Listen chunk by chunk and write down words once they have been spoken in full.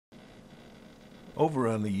over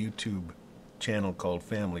on the YouTube channel called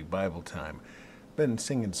Family Bible Time. Been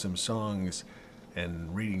singing some songs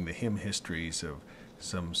and reading the hymn histories of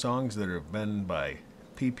some songs that have been by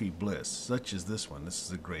P.P. Bliss, such as this one. This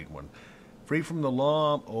is a great one. Free from the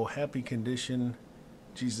law, oh happy condition,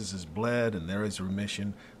 Jesus has bled and there is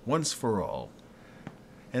remission, once for all.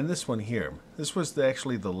 And this one here, this was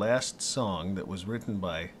actually the last song that was written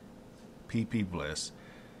by P.P. Bliss.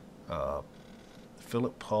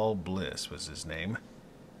 Philip Paul Bliss was his name.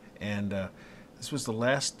 And this was the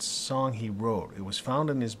last song he wrote. It was found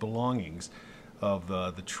in his belongings of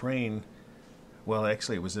the train. Well,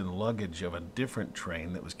 actually, it was in luggage of a different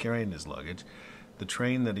train that was carrying his luggage. The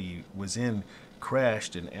train that he was in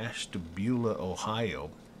crashed in Ashtabula, Ohio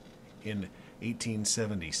in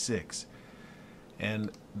 1876.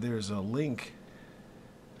 And there's a link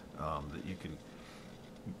that you can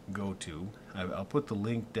go to. I'll put the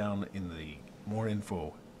link down in the more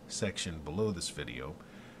info section below this video,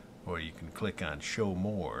 or you can click on show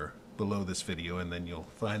more below this video and then you'll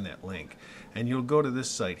find that link. And you'll go to this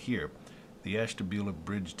site here, the Ashtabula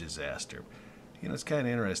Bridge disaster. You know, it's kind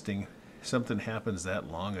of interesting. Something happens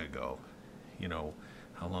that long ago. You know,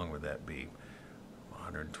 how long would that be?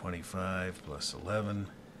 125 plus 11,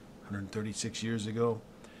 136 years ago.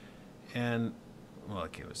 And, well,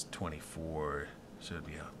 okay, it was 24, so it'd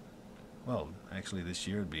be well, actually this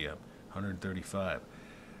year it'd be 135.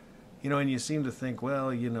 You know, and you seem to think,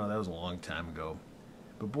 well, you know, that was a long time ago.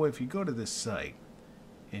 But boy, if you go to this site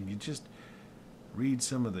and you just read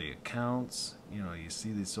some of the accounts, you know, you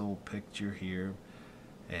see this old picture here,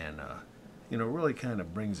 and you know, really kind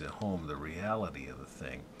of brings it home, the reality of the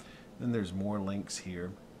thing. Then there's more links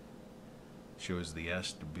here. Shows the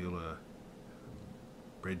Ashtabula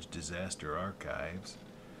Bridge Disaster Archives.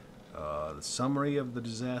 The summary of the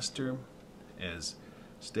disaster, as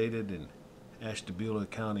stated in Ashtabula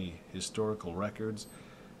County Historical Records.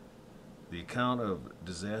 The account of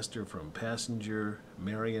disaster from passenger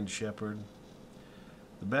Marion Shepard.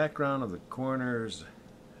 The background of the coroner's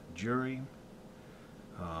jury.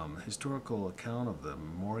 Historical account of the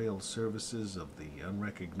memorial services of the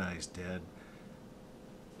unrecognized dead.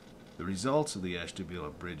 The results of the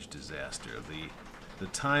Ashtabula Bridge disaster. The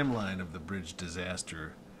timeline of the bridge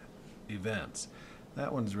disaster events.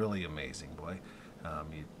 That one's really amazing, boy.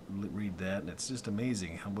 You read that and it's just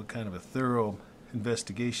amazing what kind of a thorough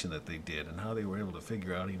investigation that they did and how they were able to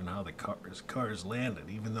figure out even how the cars landed,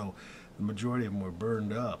 even though the majority of them were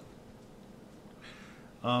burned up.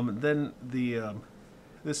 Then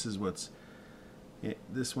this is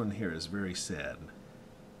this one here is very sad.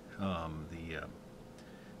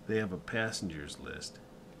 They have a passengers list.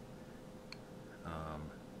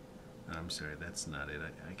 I'm sorry, that's not it.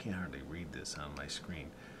 I can't hardly read this on my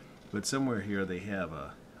screen. But somewhere here they have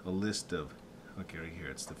a list of, okay, right here,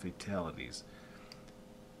 it's the fatalities.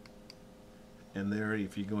 And there,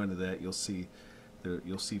 if you go into that, you'll see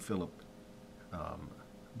Philip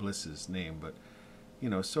Bliss's name. But you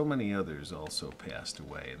know, so many others also passed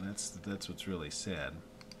away, and that's what's really sad.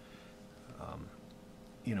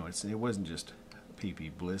 You know, it wasn't just P.P.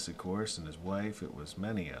 Bliss, of course, and his wife. It was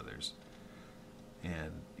many others.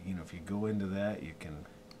 And you know, if you go into that, you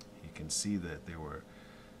can see that there were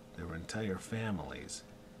entire families,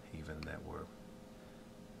 even that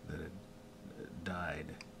had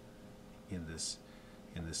died in this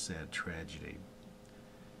sad tragedy.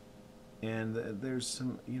 And there's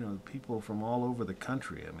some, you know, people from all over the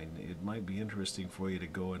country. I mean, it might be interesting for you to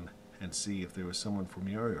go and see if there was someone from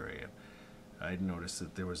your area. I'd noticed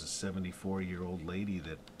that there was a 74-year-old lady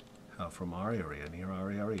that from our area, near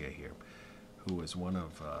our area here, who was one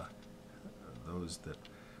of those that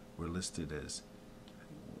were listed as,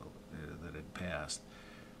 well, that had passed.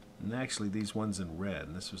 And actually these ones in red,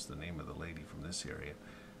 and this was the name of the lady from this area,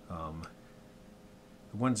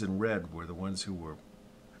 the ones in red were the ones who were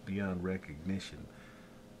beyond recognition.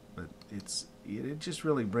 But it just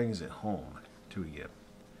really brings it home to you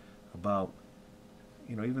about,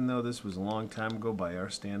 you know, even though this was a long time ago by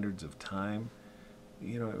our standards of time,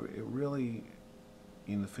 you know, it really,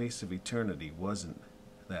 in the face of eternity, wasn't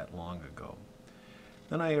that long ago.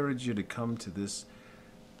 Then I urge you to come to this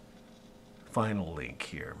final link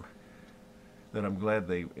here that I'm glad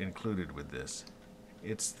they included with this.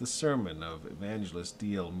 It's the sermon of Evangelist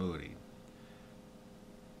D.L. Moody.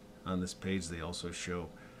 On this page they also show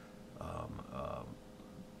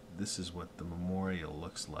this is what the memorial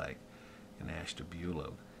looks like in Ashtabula.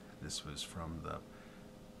 This was from the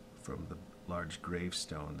large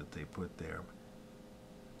gravestone that they put there.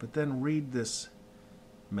 But then read this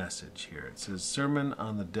message here. It says, Sermon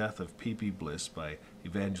on the Death of P.P. Bliss by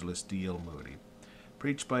Evangelist D.L. Moody.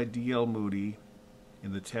 Preached by D.L. Moody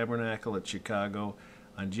in the Tabernacle at Chicago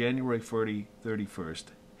on January 31st,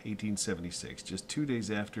 1876, just 2 days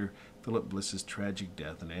after Philip Bliss's tragic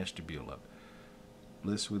death in Ashtabula.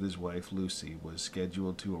 Bliss, with his wife Lucy, was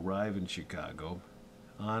scheduled to arrive in Chicago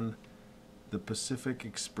on the Pacific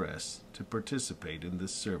Express to participate in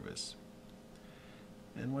this service.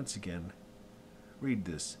 And once again, read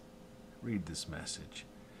this message.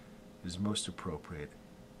 It is most appropriate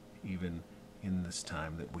even in this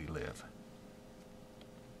time that we live.